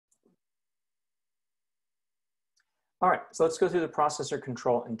All right, so let's go through the processor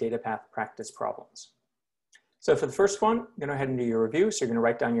control and data path practice problems. So for the first one, go ahead and do your review. So you're going to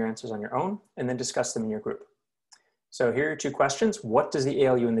write down your answers on your own and then discuss them in your group. So here are your two questions. What does the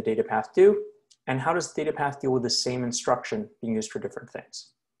ALU and the data path do? And how does the data path deal with the same instruction being used for different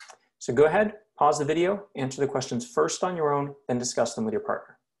things? So go ahead, pause the video, answer the questions first on your own, then discuss them with your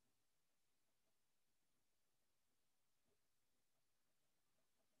partner.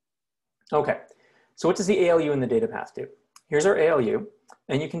 Okay, so what does the ALU and the data path do? Here's our ALU,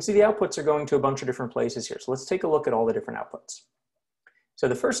 and you can see the outputs are going to a bunch of different places here. So let's take a look at all the different outputs. So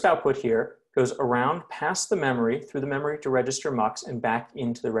the first output here goes around past the memory, through the memory to register MUX and back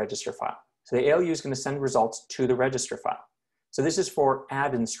into the register file. So the ALU is going to send results to the register file. So this is for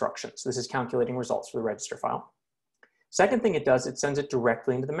add instructions. This is calculating results for the register file. Second thing it does, it sends it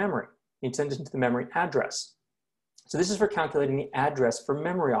directly into the memory. It sends it into the memory address. So this is for calculating the address for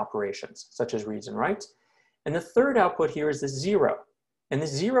memory operations, such as reads and writes. And the third output here is the 0. And the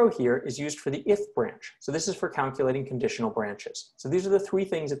 0 here is used for the if branch. So this is for calculating conditional branches. So these are the three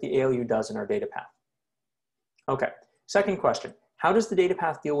things that the ALU does in our data path. Okay, second question. How does the data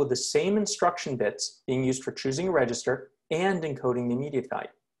path deal with the same instruction bits being used for choosing a register and encoding the immediate value?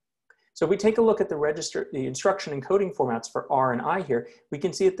 So if we take a look at the instruction encoding formats for R and I here, we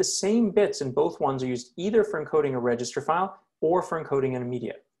can see that the same bits in both ones are used either for encoding a register file or for encoding an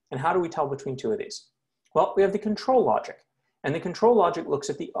immediate. And how do we tell between two of these? Well, we have the control logic, and the control logic looks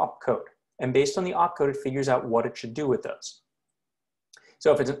at the opcode, and based on the opcode, it figures out what it should do with those.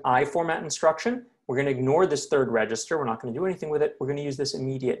 So if it's an I format instruction, we're going to ignore this third register. We're not going to do anything with it. We're going to use this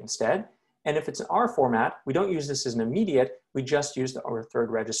immediate instead. And if it's an R format, we don't use this as an immediate. We just use our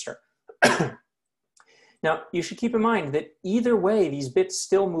third register. Now, you should keep in mind that either way, these bits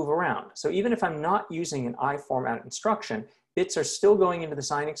still move around. So even if I'm not using an I format instruction, bits are still going into the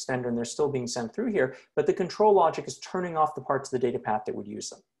sign extender and they're still being sent through here, but the control logic is turning off the parts of the data path that would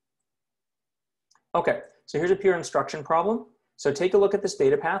use them. Okay, so here's a pure instruction problem. So take a look at this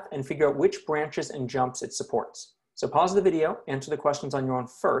data path and figure out which branches and jumps it supports. So pause the video, answer the questions on your own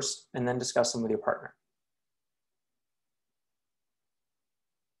first, and then discuss them with your partner.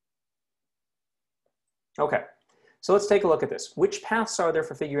 Okay, so let's take a look at this. Which paths are there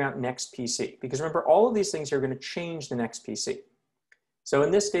for figuring out next PC? Because remember, all of these things are going to change the next PC. So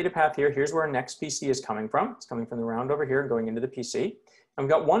in this data path here, here's where our next PC is coming from. It's coming from the round over here and going into the PC. And we've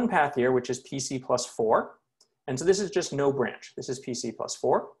got one path here, which is PC plus 4. And so this is just no branch. This is PC plus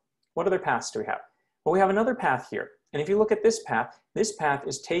 4. What other paths do we have? Well, we have another path here. And if you look at this path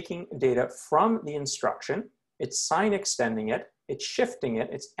is taking data from the instruction, it's sign extending it, it's shifting it,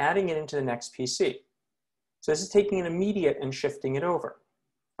 it's adding it into the next PC. So this is taking an immediate and shifting it over.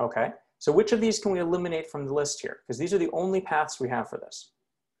 Okay, so which of these can we eliminate from the list here? Because these are the only paths we have for this.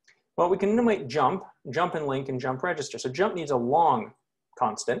 Well, we can eliminate jump and link, and jump register. So jump needs a long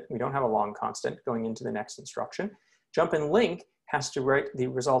constant. We don't have a long constant going into the next instruction. Jump and link has to write the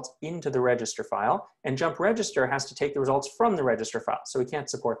results into the register file, and jump register has to take the results from the register file. So we can't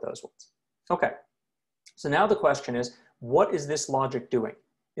support those ones. Okay, so now the question is, what is this logic doing?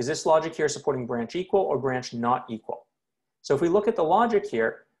 Is this logic here supporting branch equal or branch not equal? So if we look at the logic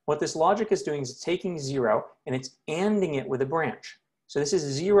here, what this logic is doing is it's taking 0 and it's ANDing it with a branch. So this is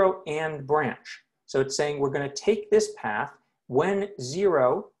 0 and branch. So it's saying we're going to take this path when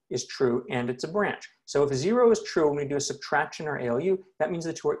 0 is true and it's a branch. So if 0 is true, when we do a subtraction or ALU, that means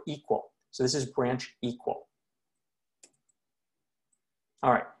the two are equal. So this is branch equal.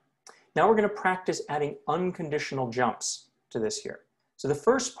 All right, now we're going to practice adding unconditional jumps to this here. So the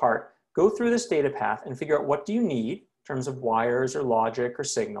first part, go through this data path and figure out what do you need in terms of wires or logic or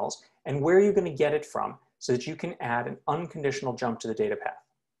signals, and where are you going to get it from so that you can add an unconditional jump to the data path.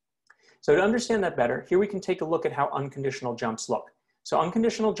 So to understand that better, here we can take a look at how unconditional jumps look. So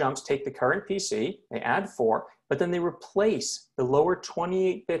unconditional jumps take the current PC, they add 4, but then they replace the lower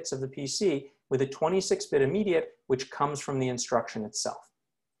 28 bits of the PC with a 26-bit immediate, which comes from the instruction itself.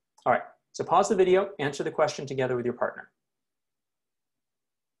 All right, so pause the video, answer the question together with your partner.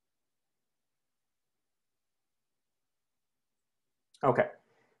 Okay,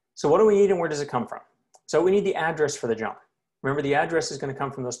 so what do we need and where does it come from? So we need the address for the jump. Remember, the address is going to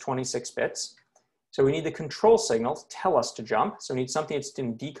come from those 26 bits. So we need the control signal to tell us to jump. So we need something that's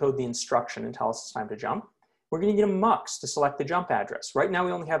going to decode the instruction and tell us it's time to jump. We're going to need a MUX to select the jump address. Right now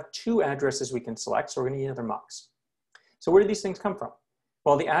we only have 2 addresses we can select, so we're going to need another MUX. So where do these things come from?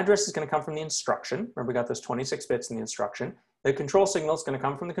 Well, the address is going to come from the instruction. Remember, we got those 26 bits in the instruction. The control signal is going to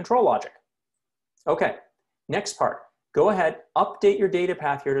come from the control logic. Okay, next part. Go ahead, update your data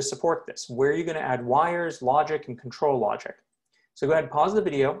path here to support this. Where are you going to add wires, logic, and control logic? So go ahead, pause the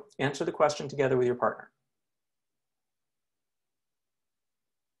video, answer the question together with your partner.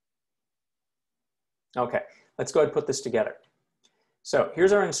 Okay, let's go ahead and put this together. So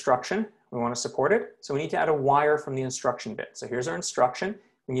here's our instruction. We want to support it. So we need to add a wire from the instruction bit. So here's our instruction.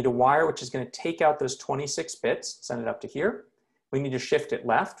 We need a wire which is going to take out those 26 bits, send it up to here. We need to shift it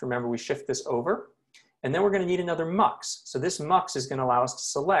left. Remember, we shift this over. And then we're going to need another MUX. So this MUX is going to allow us to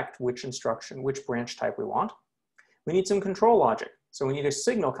select which instruction, which branch type we want. We need some control logic. So we need a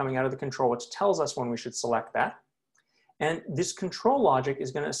signal coming out of the control which tells us when we should select that. And this control logic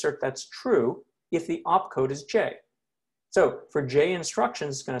is going to assert that's true if the opcode is J. So for J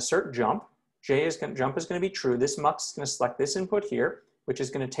instructions, it's going to assert jump. Jump is going to be true. This MUX is going to select this input here, which is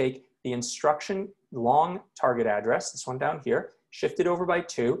going to take the instruction long target address, this one down here, shift it over by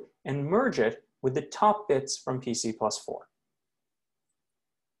 2, and merge it with the top bits from PC plus 4.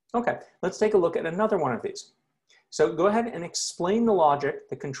 Okay, let's take a look at another one of these. So go ahead and explain the logic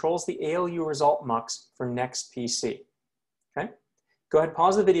that controls the ALU result MUX for next PC. Okay, go ahead,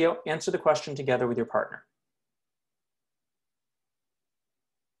 pause the video, answer the question together with your partner.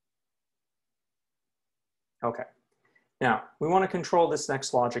 Okay, now we want to control this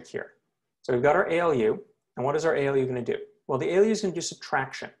next logic here. So we've got our ALU, and what is our ALU going to do? Well, the ALU is going to do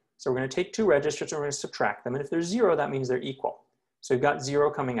subtraction. So we're going to take two registers and we're going to subtract them, and if they're 0, that means they're equal. So we've got 0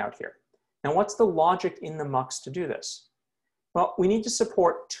 coming out here. Now what's the logic in the MUX to do this? Well, we need to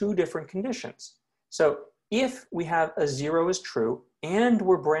support two different conditions. So if we have a 0 is true and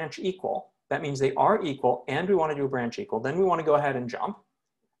we're branch equal, that means they are equal and we want to do a branch equal, then we want to go ahead and jump.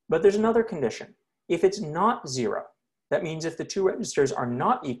 But there's another condition. If it's not 0, that means if the two registers are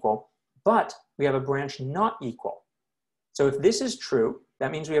not equal, but we have a branch not equal. So if this is true,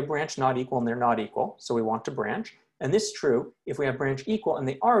 that means we have branch not equal and they're not equal, so we want to branch. And this is true, if we have branch equal and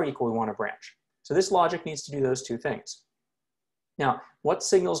they are equal, we want to branch. So this logic needs to do those two things. Now, what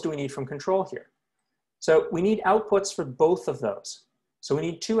signals do we need from control here? So we need outputs for both of those. So we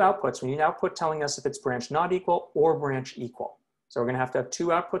need two outputs. We need output telling us if it's branch not equal or branch equal. So we're going to have two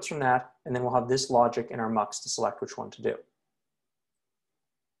outputs from that, and then we'll have this logic in our MUX to select which one to do.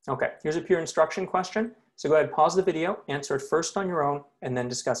 Okay, here's a pure instruction question. So go ahead, pause the video, answer it first on your own, and then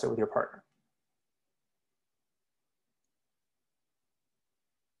discuss it with your partner.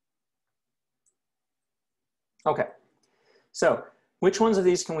 Okay, so which ones of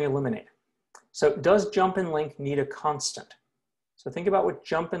these can we eliminate? So does jump and link need a constant? So think about what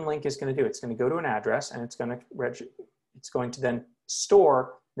jump and link is going to do. It's going to go to an address and it's going to then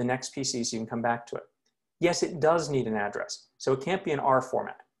store the next PC so you can come back to it. Yes, it does need an address. So it can't be an R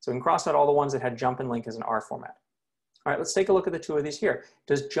format. So we can cross out all the ones that had jump and link as an R format. All right, let's take a look at the two of these here.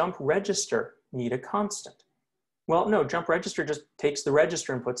 Does jump register need a constant? Well, no, jump register just takes the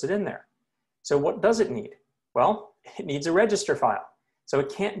register and puts it in there. So what does it need? Well, it needs a register file. So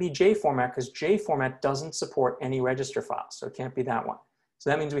it can't be J format because J format doesn't support any register files. So it can't be that one. So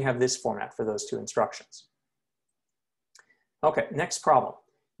that means we have this format for those two instructions. Okay, next problem.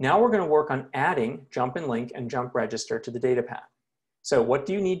 Now we're going to work on adding jump and link and jump register to the data path. So what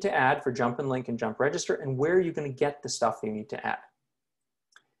do you need to add for jump and link and jump register, and where are you going to get the stuff that you need to add?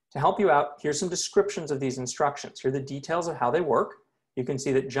 To help you out, here's some descriptions of these instructions. Here are the details of how they work. You can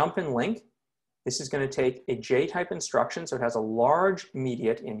see that jump and link, this is going to take a J-type instruction, so it has a large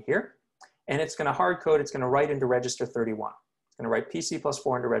immediate in here, and it's going to hard code, it's going to write into register 31. It's going to write PC plus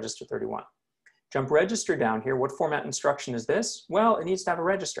 4 into register 31. Jump register down here, what format instruction is this? Well, it needs to have a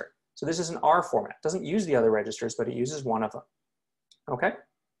register. So this is an R format. It doesn't use the other registers, but it uses one of them. Okay?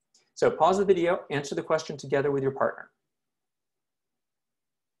 So pause the video, answer the question together with your partner.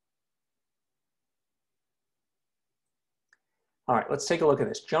 All right, let's take a look at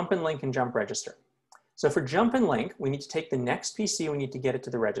this. Jump and link and jump register. So for jump and link, we need to take the next PC, we need to get it to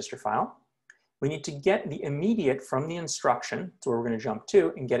the register file. We need to get the immediate from the instruction, to where we're going to jump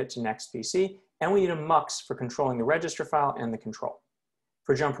to, and get it to next PC. And we need a MUX for controlling the register file and the control.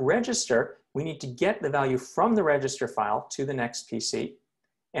 For jump register, we need to get the value from the register file to the next PC,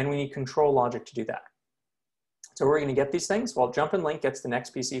 and we need control logic to do that. So where are we going to get these things? Well, jump and link gets the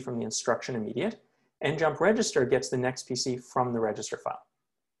next PC from the instruction immediate, and jump register gets the next PC from the register file.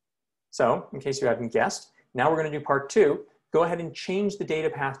 So, in case you haven't guessed, now we're going to do part 2. Go ahead and change the data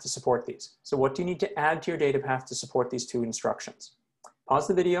path to support these. So what do you need to add to your data path to support these two instructions? Pause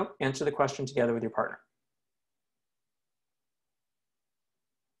the video, answer the question together with your partner.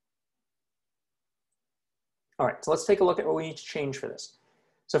 All right, so let's take a look at what we need to change for this.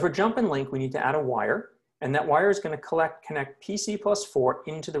 So for jump and link, we need to add a wire, and that wire is going to connect PC plus 4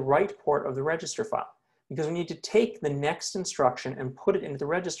 into the right port of the register file, because we need to take the next instruction and put it into the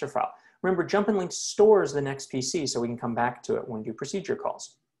register file. Remember, jump and link stores the next PC so we can come back to it when we do procedure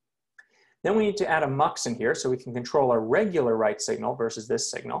calls. Then we need to add a MUX in here so we can control our regular write signal versus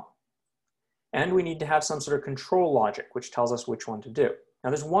this signal. And we need to have some sort of control logic, which tells us which one to do. Now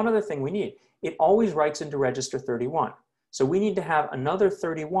there's one other thing we need. It always writes into register 31. So we need to have another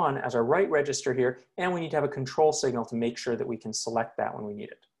 31 as our write register here, and we need to have a control signal to make sure that we can select that when we need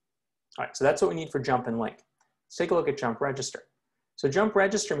it. All right, so that's what we need for jump and link. Let's take a look at jump register. So jump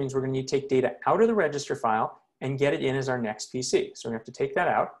register means we're going to need to take data out of the register file and get it in as our next PC. So we're going to have to take that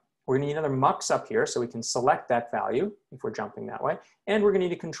out. We're going to need another MUX up here so we can select that value if we're jumping that way. And we're going to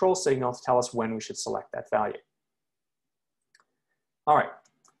need a control signal to tell us when we should select that value. All right,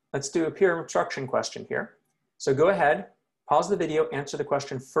 let's do a peer instruction question here. So go ahead, pause the video, answer the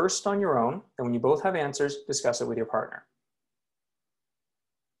question first on your own, and when you both have answers, discuss it with your partner.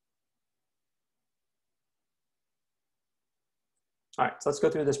 All right, so let's go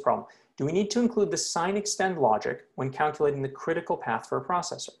through this problem. Do we need to include the sign extend logic when calculating the critical path for a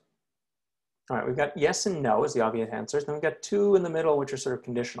processor? All right, we've got yes and no as the obvious answers, then we've got two in the middle, which are sort of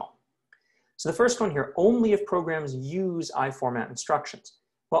conditional. So the first one here, only if programs use iFormat instructions.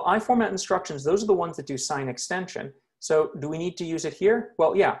 Well, iFormat instructions, those are the ones that do sign extension. So do we need to use it here?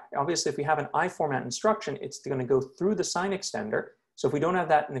 Well, yeah, obviously if we have an iFormat instruction, it's going to go through the sign extender. So if we don't have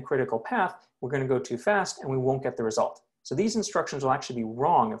that in the critical path, we're going to go too fast and we won't get the result. So these instructions will actually be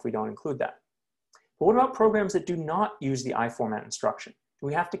wrong if we don't include that. But what about programs that do not use the iFormat instruction? Do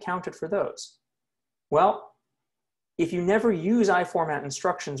we have to count it for those? Well, if you never use iFormat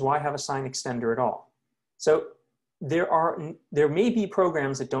instructions, why have a sign extender at all? So there may be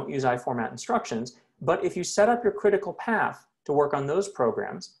programs that don't use iFormat instructions, but if you set up your critical path to work on those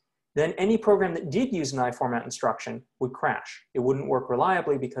programs, then any program that did use an iFormat instruction would crash. It wouldn't work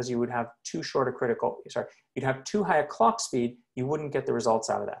reliably because you would have you'd have too high a clock speed, you wouldn't get the results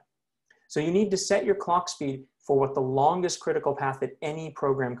out of that. So you need to set your clock speed for what the longest critical path that any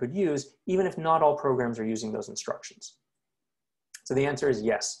program could use, even if not all programs are using those instructions. So the answer is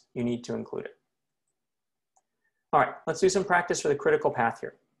yes, you need to include it. All right, let's do some practice for the critical path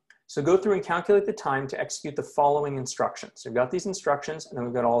here. So go through and calculate the time to execute the following instructions. So we've got these instructions and then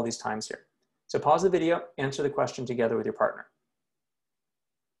we've got all these times here. So pause the video, answer the question together with your partner.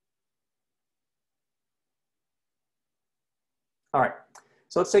 All right,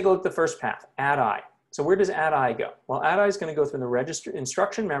 so let's take a look at the first path, add I. So where does add I go? Well, add I is going to go through the register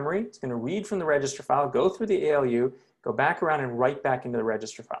instruction memory. It's going to read from the register file, go through the ALU, go back around and write back into the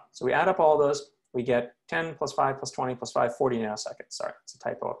register file. So we add up all those. We get 10 plus 5 plus 20 plus 5, 40 nanoseconds. Sorry, it's a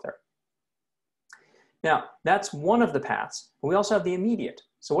typo up there. Now, that's one of the paths. But we also have the immediate.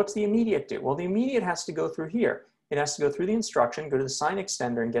 So what's the immediate do? Well, the immediate has to go through here. It has to go through the instruction, go to the sign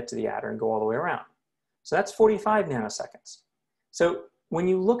extender, and get to the adder and go all the way around. So that's 45 nanoseconds. So when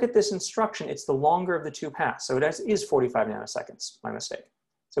you look at this instruction, it's the longer of the two paths. So it is 45 nanoseconds, my mistake.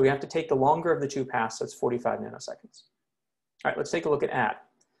 So we have to take the longer of the two paths, so it's 45 nanoseconds. All right, let's take a look at add.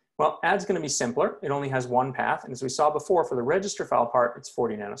 Well, add's going to be simpler. It only has one path. And as we saw before, for the register file part, it's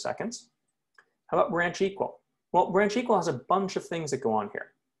 40 nanoseconds. How about branch equal? Well, branch equal has a bunch of things that go on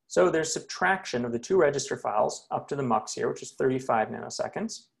here. So there's subtraction of the two register files up to the MUX here, which is 35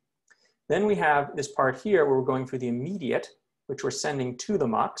 nanoseconds. Then we have this part here where we're going through the immediate, which we're sending to the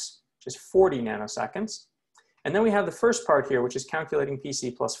MUX, which is 40 nanoseconds. And then we have the first part here, which is calculating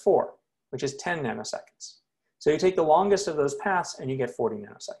PC plus 4, which is 10 nanoseconds. So you take the longest of those paths and you get 40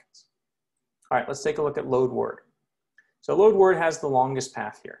 nanoseconds. All right, let's take a look at load word. So load word has the longest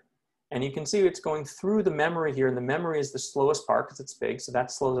path here. And you can see it's going through the memory here, and the memory is the slowest part because it's big, so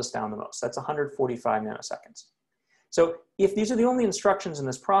that slows us down the most. That's 145 nanoseconds. So if these are the only instructions in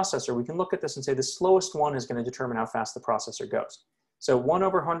this processor, we can look at this and say the slowest one is going to determine how fast the processor goes. So 1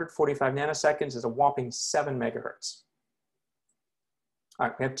 over 145 nanoseconds is a whopping 7 megahertz. All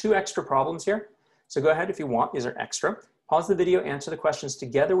right, we have two extra problems here. So go ahead if you want, these are extra. Pause the video, answer the questions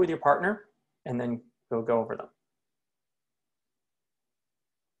together with your partner, and then we'll go over them.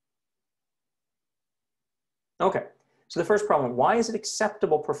 Okay, so the first problem, why is it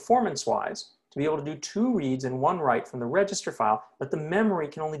acceptable performance-wise to be able to do 2 reads and 1 write from the register file, but the memory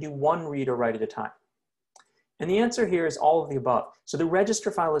can only do 1 read or write at a time? And the answer here is all of the above. So the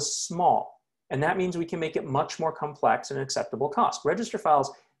register file is small, and that means we can make it much more complex at an acceptable cost. Register files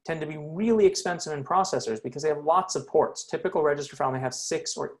tend to be really expensive in processors because they have lots of ports. Typical register file may have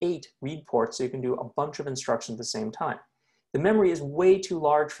 6 or 8 read ports, so you can do a bunch of instructions at the same time. The memory is way too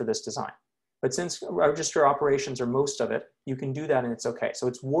large for this design. But since register operations are most of it, you can do that and it's okay. So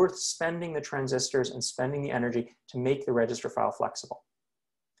it's worth spending the transistors and spending the energy to make the register file flexible.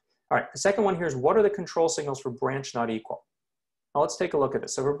 All right, the second one here is what are the control signals for branch not equal? Now let's take a look at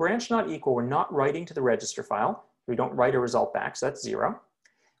this. So for branch not equal, we're not writing to the register file. We don't write a result back, so that's 0.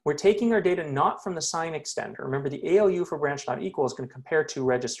 We're taking our data not from the sign extender. Remember, the ALU for branch not equal is going to compare two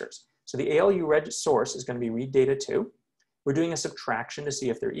registers. So the ALU source is going to be read data 2. We're doing a subtraction to see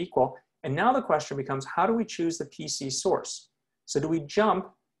if they're equal. And now the question becomes, how do we choose the PC source? So do we jump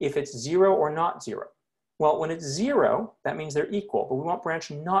if it's 0 or not 0? Well, when it's 0, that means they're equal, but we want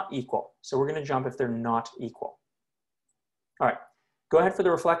branch not equal. So we're going to jump if they're not equal. All right, go ahead for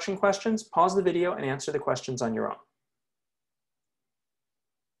the reflection questions. Pause the video and answer the questions on your own.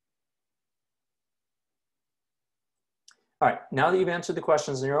 All right, now that you've answered the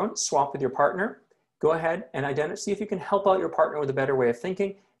questions on your own, swap with your partner. Go ahead and see if you can help out your partner with a better way of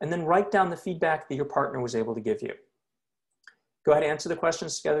thinking, and then write down the feedback that your partner was able to give you. Go ahead and answer the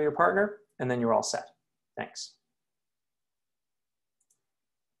questions together with your partner, and then you're all set. Thanks.